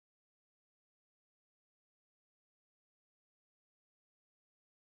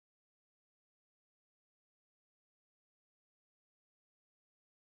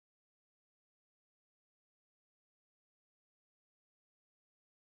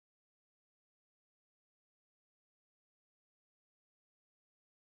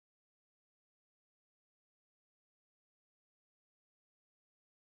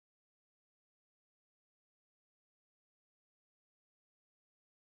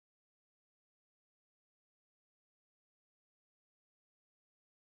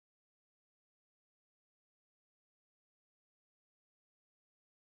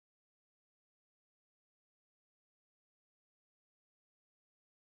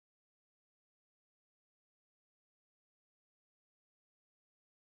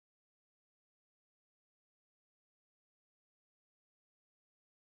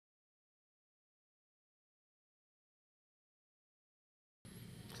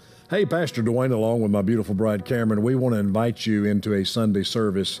Hey, Pastor Dwain, along with my beautiful bride Cameron, we want to invite you into a Sunday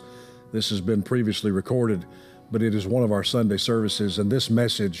service. This has been previously recorded, but it is one of our Sunday services, and this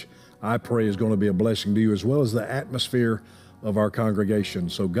message, I pray, is going to be a blessing to you as well as the atmosphere of our congregation.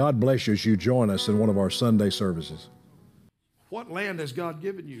 So God bless you as you join us in one of our Sunday services. What land has God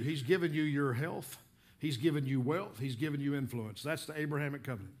given you? He's given you your health. He's given you wealth. He's given you influence. That's the Abrahamic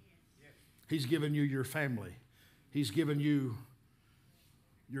covenant. He's given you your family. He's given you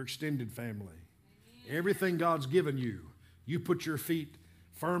your extended family. Everything God's given you, you put your feet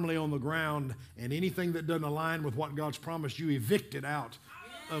firmly on the ground, and anything that doesn't align with what God's promised, you evict it out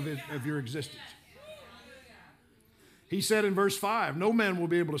of your existence. He said in verse 5, no man will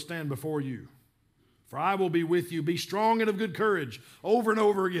be able to stand before you, for I will be with you. Be strong and of good courage. Over and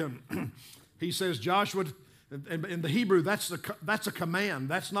over again. He says, Joshua, in the Hebrew, that's a command.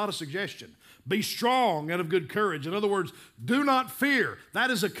 That's not a suggestion. Be strong and of good courage. In other words, do not fear. That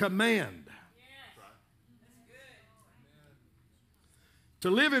is a command. Yes. That's good.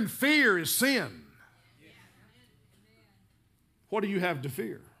 To live in fear is sin. Yes. What do you have to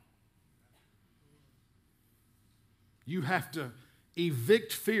fear? You have to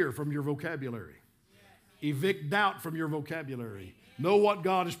evict fear from your vocabulary. Evict doubt from your vocabulary. Know what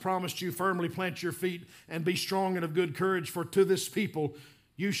God has promised you. Firmly plant your feet and be strong and of good courage. For to this people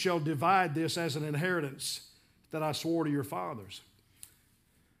you shall divide this as an inheritance that I swore to your fathers.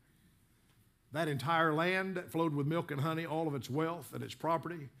 That entire land that flowed with milk and honey, all of its wealth and its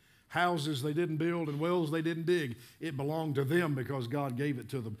property, houses they didn't build and wells they didn't dig, it belonged to them because God gave it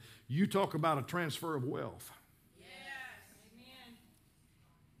to them. You talk about a transfer of wealth.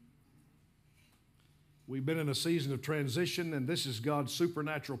 We've been in a season of transition, and this is God's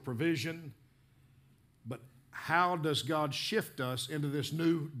supernatural provision. But how does God shift us into this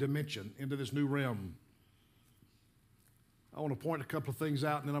new dimension, into this new realm? I want to point a couple of things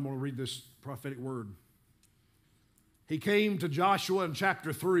out, and then I'm going to read this prophetic word. He came to Joshua in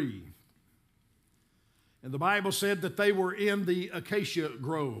chapter 3, and the Bible said that they were in the acacia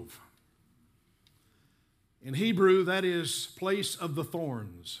grove. In Hebrew, that is place of the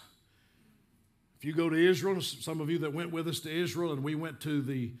thorns. If you go to Israel, some of you that went with us to Israel, and we went to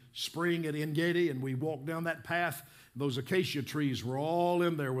the spring at En-Gedi, and we walked down that path, those acacia trees were all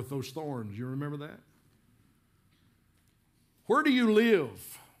in there with those thorns. You remember that? Where do you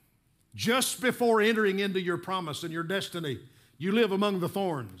live? Just before entering into your promise and your destiny, you live among the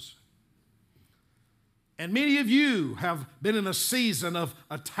thorns. And many of you have been in a season of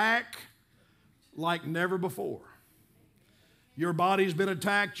attack like never before. Your body's been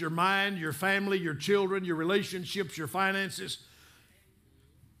attacked, your mind, your family, your children, your relationships, your finances.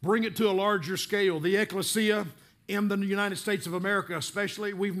 Bring it to a larger scale. The ecclesia in the United States of America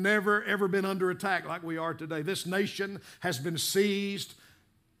especially, we've never, ever been under attack like we are today. This nation has been seized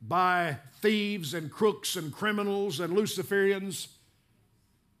by thieves and crooks and criminals and Luciferians.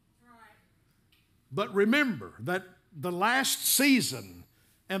 But remember that the last season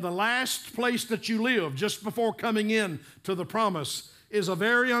and the last place that you live just before coming in to the promise is a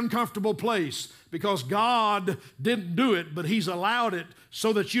very uncomfortable place because God didn't do it, but He's allowed it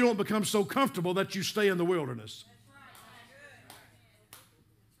so that you don't become so comfortable that you stay in the wilderness.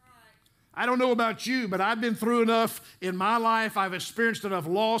 I don't know about you, but I've been through enough in my life. I've experienced enough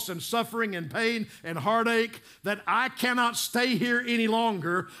loss and suffering and pain and heartache that I cannot stay here any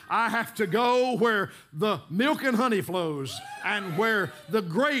longer. I have to go where the milk and honey flows and where the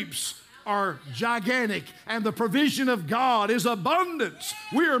grapes are gigantic and the provision of God is abundance.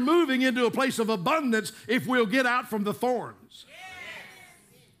 We are moving into a place of abundance if we'll get out from the thorns.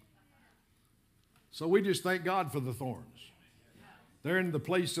 So we just thank God for the thorns. They're in the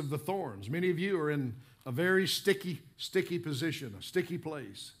place of the thorns. Many of you are in a very sticky position, a sticky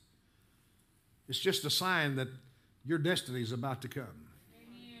place. It's just a sign that your destiny is about to come.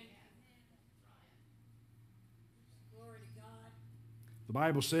 Amen. Glory to God. The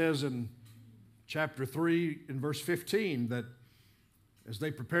Bible says in chapter 3 in verse 15 that as they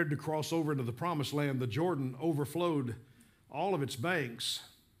prepared to cross over into the promised land, the Jordan overflowed all of its banks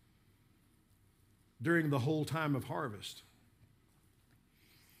during the whole time of harvest.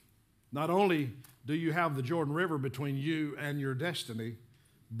 Not only do you have the Jordan River between you and your destiny,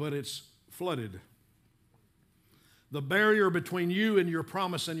 but it's flooded. The barrier between you and your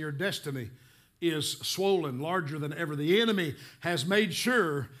promise and your destiny is swollen, larger than ever. The enemy has made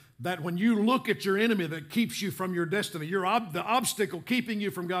sure that when you look at your enemy that keeps you from your destiny, the obstacle keeping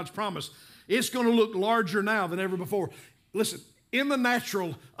you from God's promise, it's going to look larger now than ever before. Listen, in the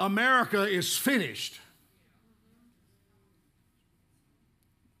natural, America is finished.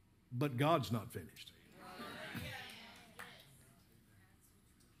 But God's not finished.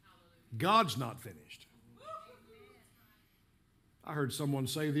 God's not finished. I heard someone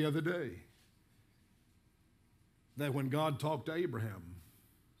say the other day that when God talked to Abraham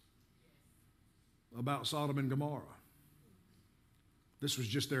about Sodom and Gomorrah, this was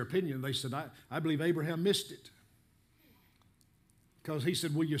just their opinion. They said, I believe Abraham missed it. Because he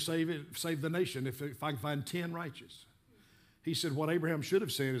said, will you save the nation if I can find 10 righteous? He said, what Abraham should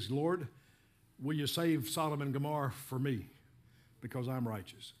have said is, Lord, will you save Sodom and Gomorrah for me? Because I'm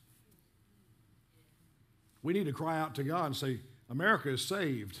righteous. We need to cry out to God and say, America is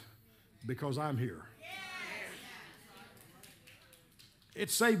saved because I'm here.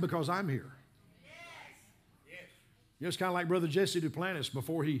 It's saved because I'm here. You know, it's kind of like Brother Jesse Duplantis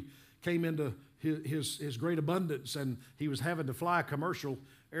before he came into his great abundance and he was having to fly commercial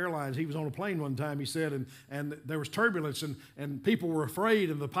airlines. He was on a plane one time, he said, and there was turbulence and people were afraid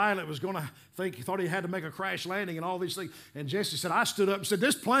and the pilot was going to he thought he had to make a crash landing and all these things. And Jesse said, I stood up and said,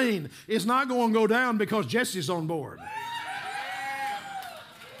 this plane is not going to go down because Jesse's on board.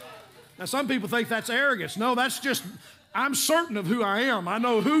 Now, some people think that's arrogance. No, that's just, I'm certain of who I am. I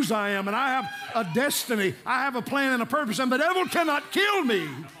know whose I am, and I have a destiny. I have a plan and a purpose, and the devil cannot kill me.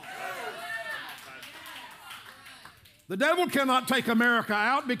 The devil cannot take America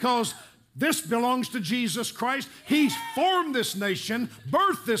out because this belongs to Jesus Christ. He's formed this nation,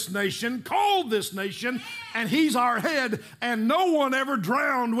 birthed this nation, called this nation, and he's our head, and no one ever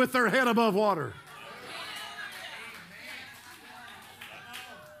drowned with their head above water.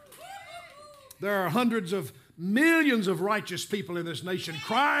 There are hundreds of millions of righteous people in this nation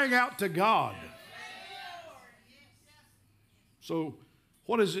crying out to God. So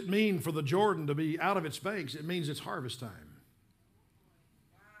what does it mean for the Jordan to be out of its banks? It means it's harvest time.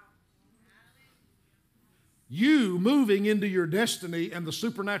 You moving into your destiny and the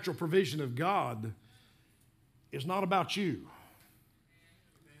supernatural provision of God is not about you.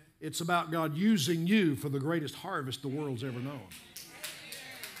 It's about God using you for the greatest harvest the world's ever known.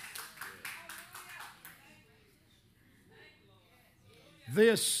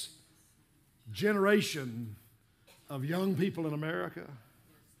 This generation of young people in America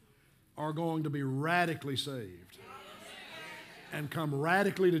are going to be radically saved and come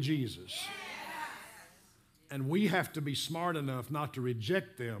radically to Jesus. And we have to be smart enough not to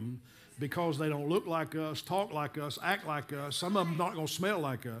reject them because they don't look like us, talk like us, act like us. Some of them not going to smell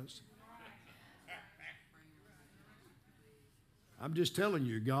like us. I'm just telling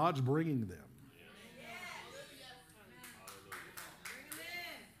you, God's bringing them.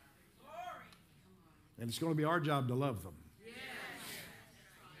 And it's going to be our job to love them.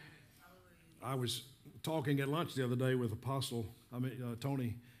 I was talking at lunch the other day with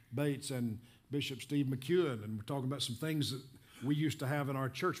Tony Bates and Bishop Steve McEwen, and we're talking about some things that we used to have in our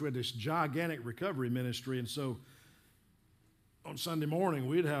church. We had this gigantic recovery ministry, and so on Sunday morning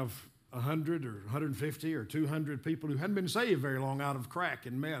we'd have 100 or 150 or 200 people who hadn't been saved very long out of crack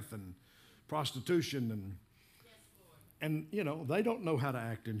and meth and prostitution, and you know, they don't know how to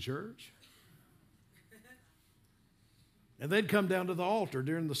act in church. And they'd come down to the altar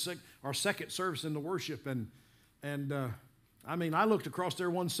during our second service in the worship, and I looked across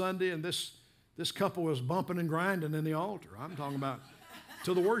there one Sunday, and this couple was bumping and grinding in the altar. I'm talking about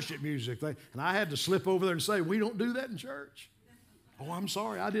to the worship music. And I had to slip over there and say, we don't do that in church. Oh, I'm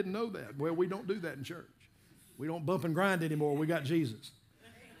sorry, I didn't know that. Well, we don't do that in church. We don't bump and grind anymore. We got Jesus.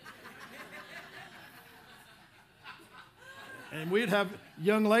 And we'd have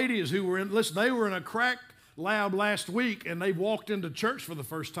young ladies who were they were in a crack lab last week, and they walked into church for the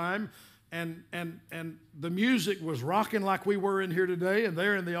first time, and the music was rocking like we were in here today, and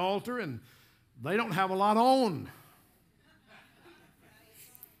they're in the altar, and they don't have a lot on.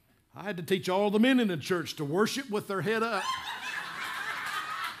 I had to teach all the men in the church to worship with their head up.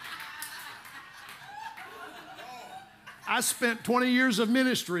 I spent 20 years of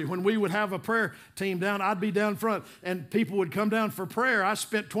ministry. When we would have a prayer team down, I'd be down front, and people would come down for prayer. I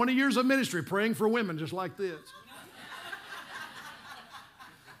spent 20 years of ministry praying for women just like this.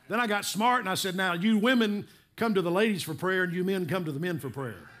 Then I got smart, and I said, now you women come to the ladies for prayer, and you men come to the men for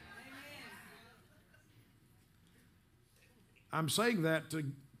prayer. I'm saying that to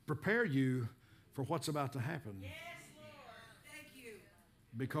prepare you for what's about to happen. Yes, Lord. Thank you.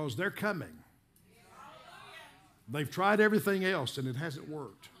 Because they're coming. They've tried everything else, and it hasn't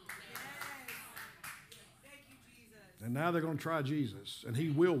worked. Yes. Thank you, Jesus. And now they're going to try Jesus, and he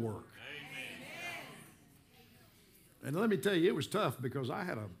will work. Amen. And let me tell you, it was tough because I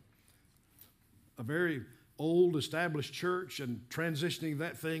had a very old, established church, and transitioning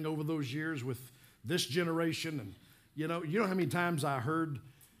that thing over those years with this generation. And you know how many times I heard,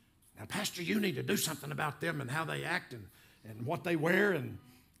 now, Pastor, you need to do something about them and how they act and what they wear. And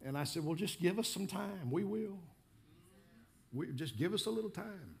And I said, well, just give us some time. We will. Just give us a little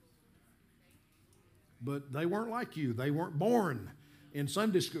time. But they weren't like you. They weren't born in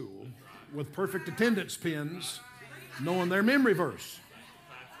Sunday school with perfect attendance pins knowing their memory verse.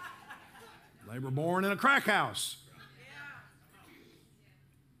 They were born in a crack house.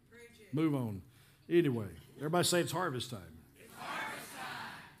 Move on. Anyway, everybody say it's harvest time. It's harvest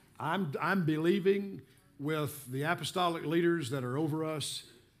time. I'm believing with the apostolic leaders that are over us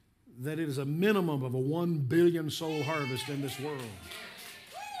that it is a minimum of a 1 billion soul harvest in this world.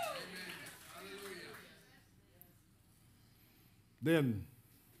 Then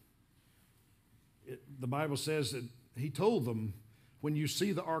the Bible says that he told them, when you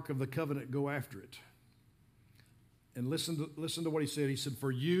see the Ark of the Covenant, go after it. And listen to what he said. He said,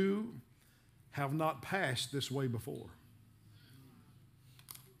 for you have not passed this way before.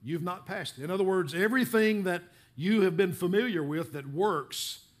 You've not passed. In other words, everything that you have been familiar with that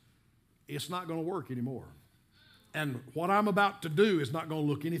works, it's not going to work anymore. And what I'm about to do is not going to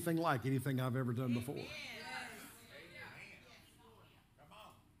look anything like anything I've ever done before.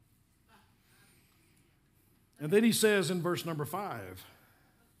 And then he says in verse number 5,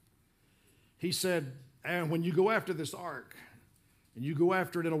 he said, and when you go after this ark, and you go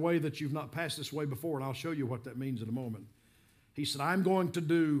after it in a way that you've not passed this way before, and I'll show you what that means in a moment. He said, I'm going to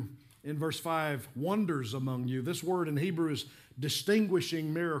do, in verse 5, wonders among you. This word in Hebrew is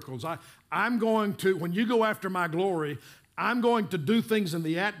distinguishing miracles. I'm going to, when you go after my glory, I'm going to do things in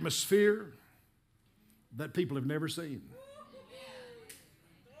the atmosphere that people have never seen.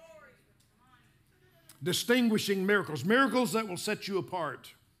 Distinguishing miracles, miracles that will set you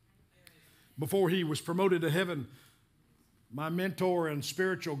apart. Before he was promoted to heaven, my mentor and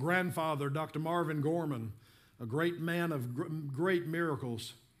spiritual grandfather, Dr. Marvin Gorman, a great man of great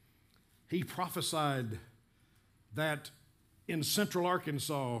miracles, he prophesied that in central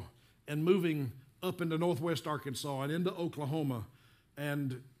Arkansas and moving up into northwest Arkansas and into Oklahoma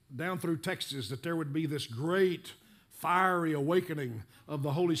and down through Texas, that there would be this great fiery awakening of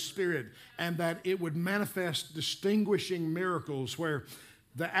the Holy Spirit, and that it would manifest distinguishing miracles where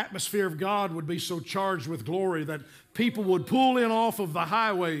the atmosphere of God would be so charged with glory that people would pull in off of the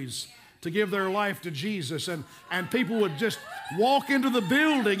highways to give their life to Jesus, and people would just walk into the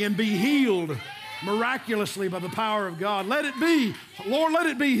building and be healed miraculously by the power of God. Let it be, Lord, let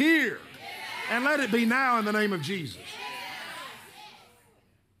it be here, and let it be now in the name of Jesus.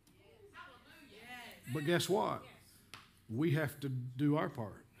 But guess what? We have to do our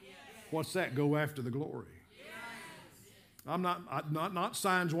part. What's that? Go after the glory. I'm not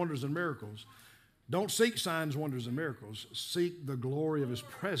signs, wonders, and miracles. Don't seek signs, wonders, and miracles. Seek the glory of his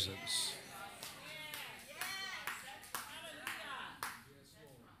presence.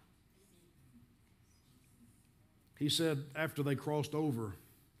 He said after they crossed over,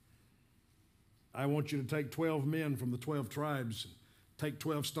 I want you to take 12 men from the 12 tribes, take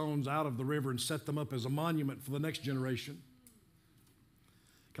 12 stones out of the river and set them up as a monument for the next generation.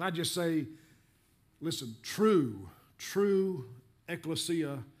 Can I just say, listen, true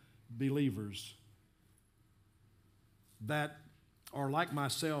ecclesia believers that are like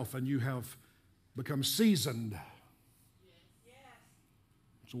myself and you have become seasoned.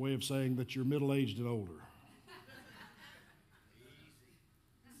 It's a way of saying that you're middle-aged and older.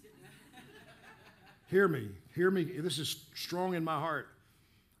 Hear me. This is strong in my heart.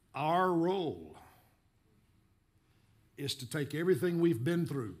 Our role is to take everything we've been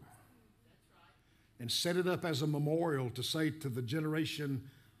through and set it up as a memorial to say to the generation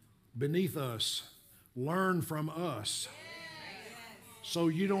beneath us, learn from us. So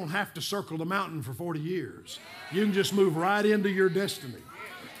you don't have to circle the mountain for 40 years. You can just move right into your destiny.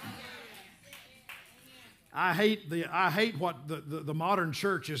 I hate what the modern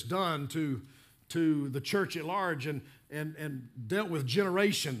church has done to the church at large and dealt with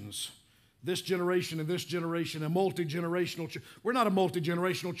generations. This generation and this generation, a multi-generational church. We're not a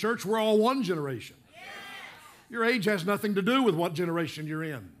multi-generational church. We're all one generation. Your age has nothing to do with what generation you're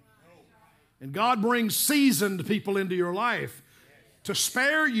in. And God brings seasoned people into your life to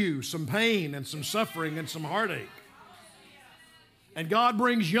spare you some pain and some suffering and some heartache. And God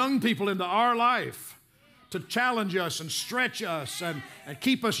brings young people into our life to challenge us and stretch us and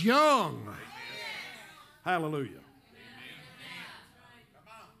keep us young. Hallelujah.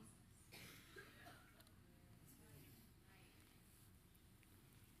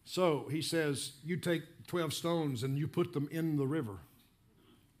 So he says, you take 12 stones and you put them in the river.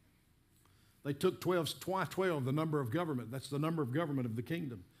 They took 12, the number of government. That's the number of government of the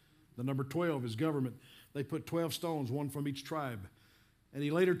kingdom. The number 12 is government. They put 12 stones, one from each tribe. And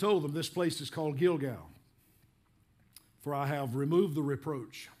he later told them this place is called Gilgal. for I have removed the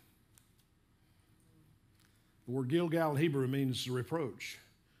reproach. The word Gilgal in Hebrew means reproach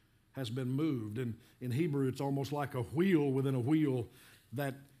has been moved. And in Hebrew, it's almost like a wheel within a wheel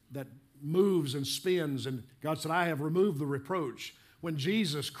that moves and spins. And God said, I have removed the reproach. When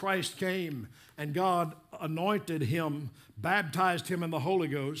Jesus Christ came and God anointed him, baptized him in the Holy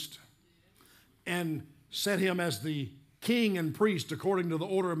Ghost, and set him as the king and priest according to the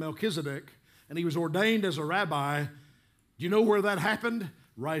order of Melchizedek, and he was ordained as a rabbi, do you know where that happened?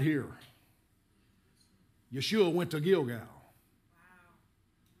 Right here. Yeshua went to Gilgal. Wow.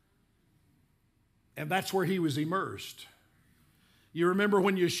 And that's where he was immersed. You remember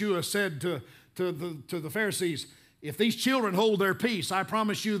when Yeshua said to the Pharisees, if these children hold their peace, I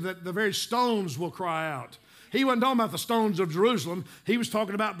promise you that the very stones will cry out. He wasn't talking about the stones of Jerusalem. He was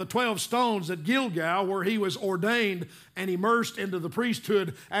talking about the 12 stones at Gilgal where he was ordained and immersed into the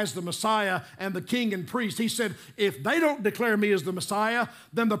priesthood as the Messiah and the king and priest. He said, if they don't declare me as the Messiah,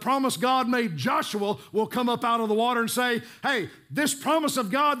 then the promise God made Joshua will come up out of the water and say, hey, this promise of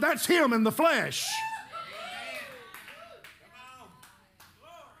God, that's him in the flesh.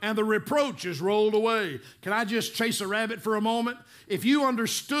 And the reproach is rolled away. Can I just chase a rabbit for a moment? If you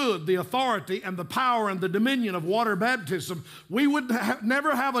understood the authority and the power and the dominion of water baptism, we would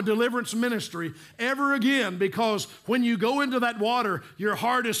never have a deliverance ministry ever again, because when you go into that water, your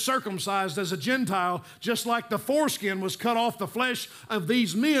heart is circumcised as a Gentile, just like the foreskin was cut off the flesh of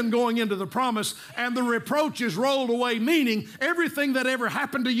these men going into the promise, and the reproach is rolled away, meaning everything that ever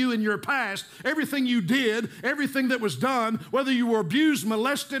happened to you in your past, everything you did, everything that was done, whether you were abused,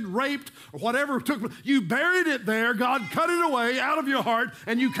 molested, raped, or whatever took, you buried it there. God cut it away out of your heart,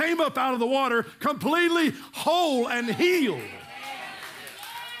 and you came up out of the water completely whole and healed.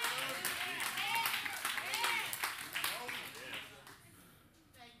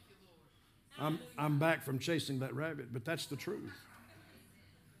 I'm back from chasing that rabbit, but that's the truth.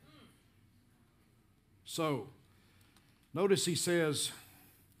 So, notice he says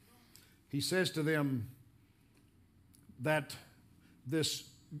to them that this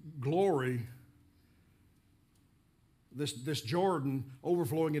glory, this Jordan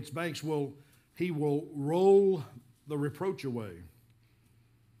overflowing its banks, he will roll the reproach away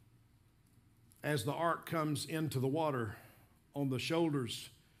as the ark comes into the water on the shoulders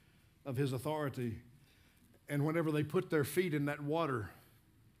of his authority. And whenever they put their feet in that water,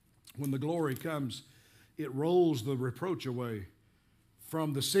 when the glory comes, it rolls the reproach away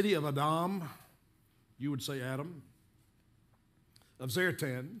from the city of Adam, you would say Adam, of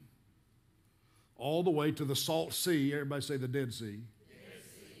Zertan, all the way to the salt sea. Everybody say the Dead Sea. Dead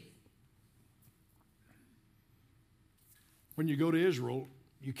Sea. When you go to Israel,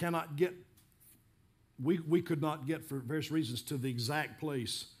 you cannot get, we could not get for various reasons to the exact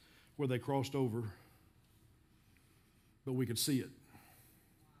place where they crossed over, but we could see it.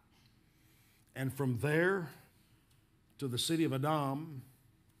 And from there to the city of Adam,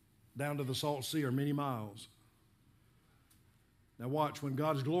 down to the salt sea, are many miles. Now watch, when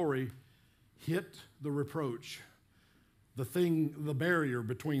God's glory hit the reproach, the barrier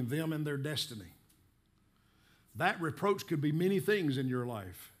between them and their destiny. That reproach could be many things in your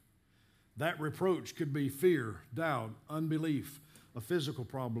life. That reproach could be fear, doubt, unbelief, a physical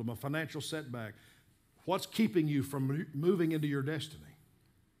problem, a financial setback. What's keeping you from moving into your destiny?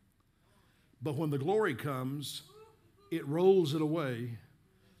 But when the glory comes, it rolls it away.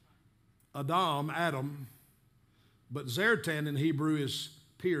 Adam, but Zertan in Hebrew is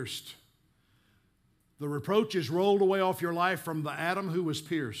pierced. The reproach is rolled away off your life from the Adam who was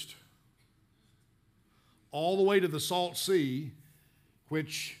pierced, all the way to the salt sea,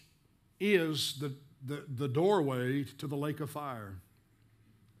 which is the doorway to the lake of fire.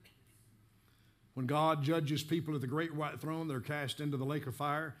 When God judges people at the great white throne, they're cast into the lake of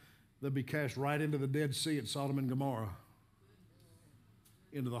fire. They'll be cast right into the Dead Sea at Sodom and Gomorrah,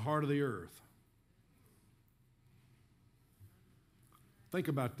 into the heart of the earth. Think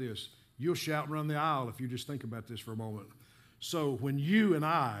about this. You'll shout and run the aisle if you just think about this for a moment. So when you and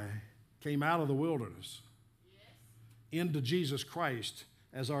I came out of the wilderness into Jesus Christ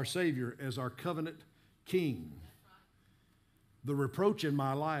as our Savior, as our covenant King, the reproach in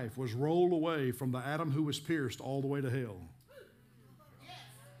my life was rolled away from the Adam who was pierced all the way to hell.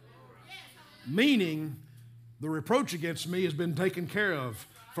 Meaning, the reproach against me has been taken care of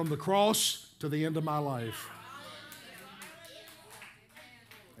from the cross to the end of my life.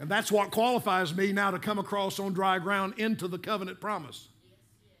 And that's what qualifies me now to come across on dry ground into the covenant promise.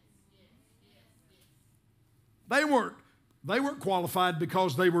 They weren't qualified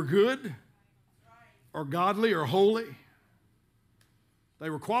because they were good or godly or holy. They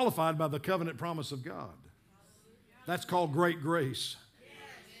were qualified by the covenant promise of God. That's called great grace.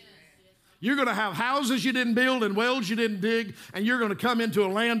 You're going to have houses you didn't build and wells you didn't dig, and you're going to come into a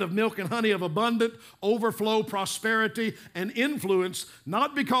land of milk and honey of abundant overflow, prosperity, and influence,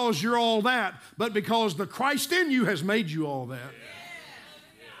 not because you're all that, but because the Christ in you has made you all that.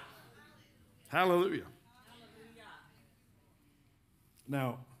 Hallelujah.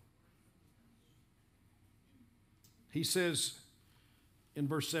 Now, he says in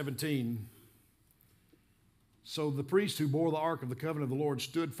verse 17, so the priest who bore the ark of the covenant of the Lord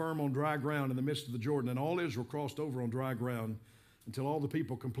stood firm on dry ground in the midst of the Jordan, and all Israel crossed over on dry ground until all the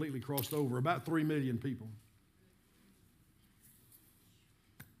people completely crossed over, about 3 million people.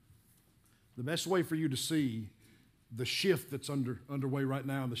 The best way for you to see the shift that's underway right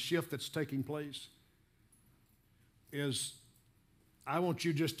now and the shift that's taking place is I want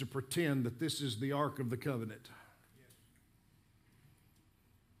you just to pretend that this is the Ark of the Covenant.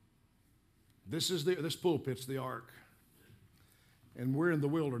 This pulpit's the ark. And we're in the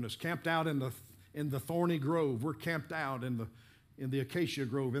wilderness, camped out in the thorny grove. We're camped out in the acacia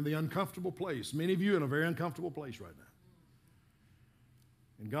grove, in the uncomfortable place. Many of you in a very uncomfortable place right now.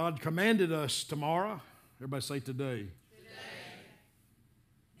 And God commanded us tomorrow, everybody say today.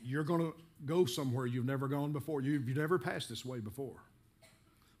 You're going to go somewhere you've never gone before. You've never passed this way before.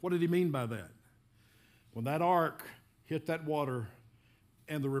 What did he mean by that? When that ark hit that water,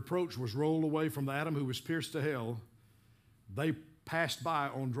 and the reproach was rolled away from the Adam who was pierced to hell, they passed by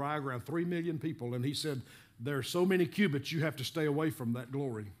on dry ground, 3 million people, and he said, there are so many cubits you have to stay away from that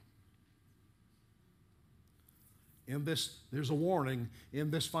glory. In this, there's a warning,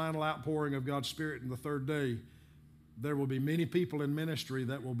 in this final outpouring of God's Spirit in the third day, there will be many people in ministry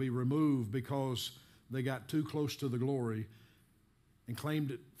that will be removed because they got too close to the glory and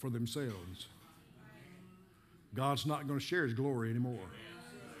claimed it for themselves. God's not going to share his glory anymore.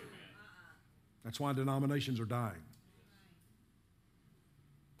 That's why denominations are dying.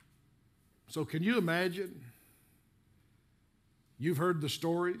 So can you imagine? You've heard the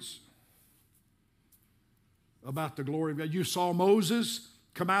stories about the glory of God. You saw Moses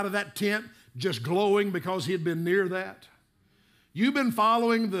come out of that tent just glowing because he had been near that. You've been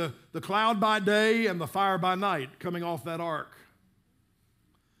following the cloud by day and the fire by night coming off that ark.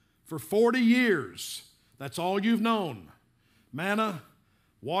 For 40 years, that's all you've known. Manna,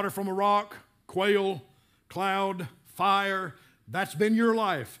 water from a rock, quail, cloud, fire. That's been your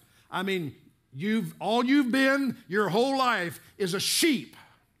life. I mean, all you've been your whole life is a sheep.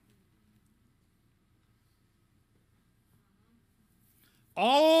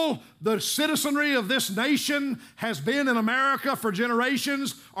 All the citizenry of this nation has been in America for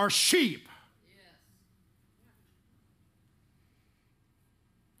generations are sheep.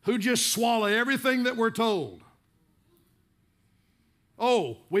 Who just swallow everything that we're told.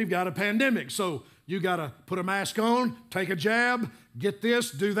 Oh, we've got a pandemic, so you got to put a mask on, take a jab, get this,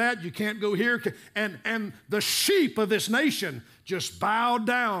 do that. You can't go here. And the sheep of this nation just bowed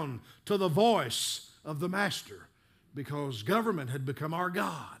down to the voice of the master because government had become our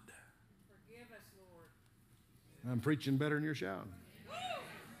God. Forgive us, Lord. I'm preaching better than you're shouting.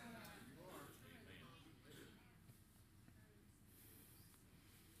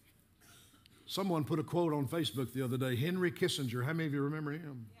 Someone put a quote on Facebook the other day. Henry Kissinger, how many of you remember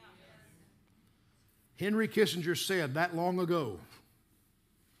him? Henry Kissinger said that long ago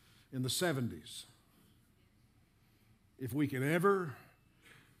in the 70s, if we can ever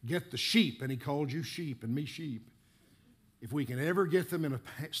get the sheep, and he called you sheep and me sheep, if we can ever get them in a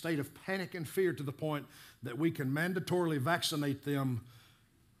state of panic and fear to the point that we can mandatorily vaccinate them,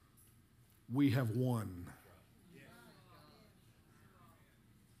 we have won.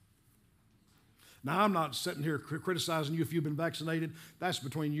 Now, I'm not sitting here criticizing you if you've been vaccinated. That's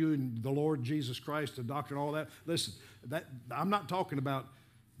between you and the Lord Jesus Christ, the doctor and all that. Listen, I'm not talking about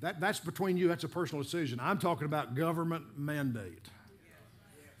that. That's between you. That's a personal decision. I'm talking about government mandate.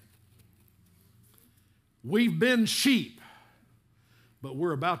 We've been sheep, but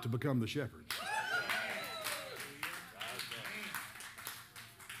we're about to become the shepherds.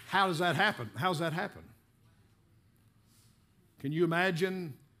 How does that happen? How's that happen? Can you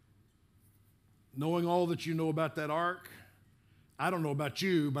imagine knowing all that you know about that ark? I don't know about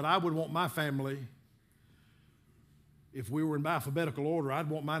you, but I would want my family, if we were in alphabetical order, I'd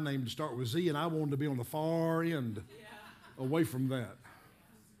want my name to start with Z, and I wanted to be on the far end, away from that.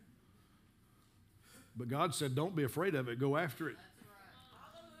 But God said, don't be afraid of it, go after it.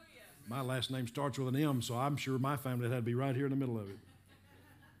 My last name starts with an M, so I'm sure my family had to be right here in the middle of it.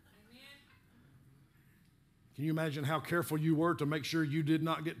 Can you imagine how careful you were to make sure you did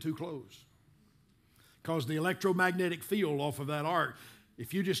not get too close? Because the electromagnetic field off of that ark,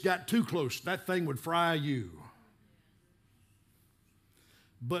 if you just got too close, that thing would fry you.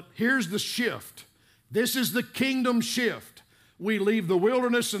 But here's the shift. This is the kingdom shift. We leave the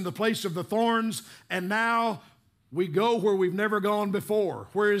wilderness and the place of the thorns, and now we go where we've never gone before.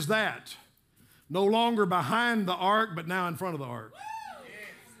 Where is that? No longer behind the ark, but now in front of the ark.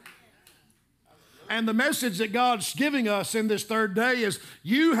 And the message that God's giving us in this third day is,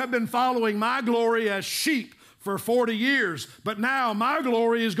 you have been following my glory as sheep for 40 years, but now my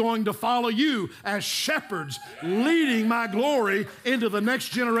glory is going to follow you as shepherds, leading my glory into the next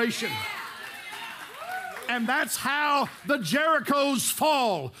generation. And that's how the Jerichos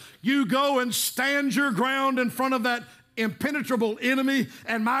fall. You go and stand your ground in front of that impenetrable enemy,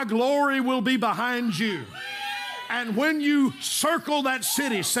 and my glory will be behind you. And when you circle that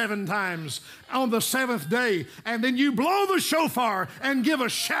city 7 times on the 7th day, and then you blow the shofar and give a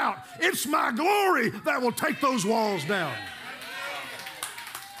shout, it's my glory that will take those walls down.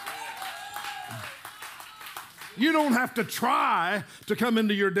 You don't have to try to come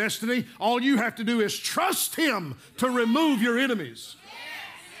into your destiny. All you have to do is trust Him to remove your enemies.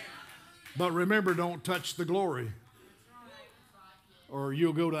 But remember, don't touch the glory, or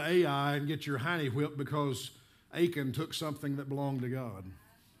you'll go to Ai and get your hiney whipped because Achan took something that belonged to God.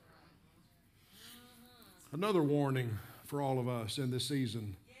 Another warning for all of us in this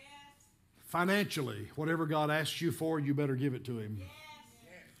season. Financially, whatever God asks you for, you better give it to Him.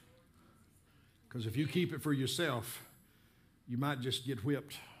 Because if you keep it for yourself, you might just get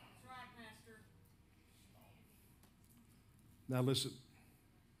whipped. Now listen,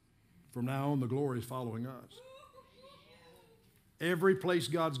 from now on the glory is following us. Every place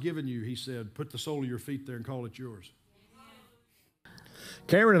God's given you, He said, put the sole of your feet there and call it yours.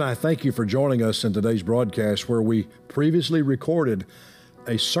 Karen and I thank you for joining us in today's broadcast, where we previously recorded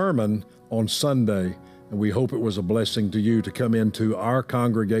a sermon on Sunday, and we hope it was a blessing to you to come into our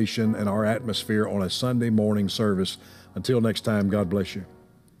congregation and our atmosphere on a Sunday morning service. Until next time, God bless you.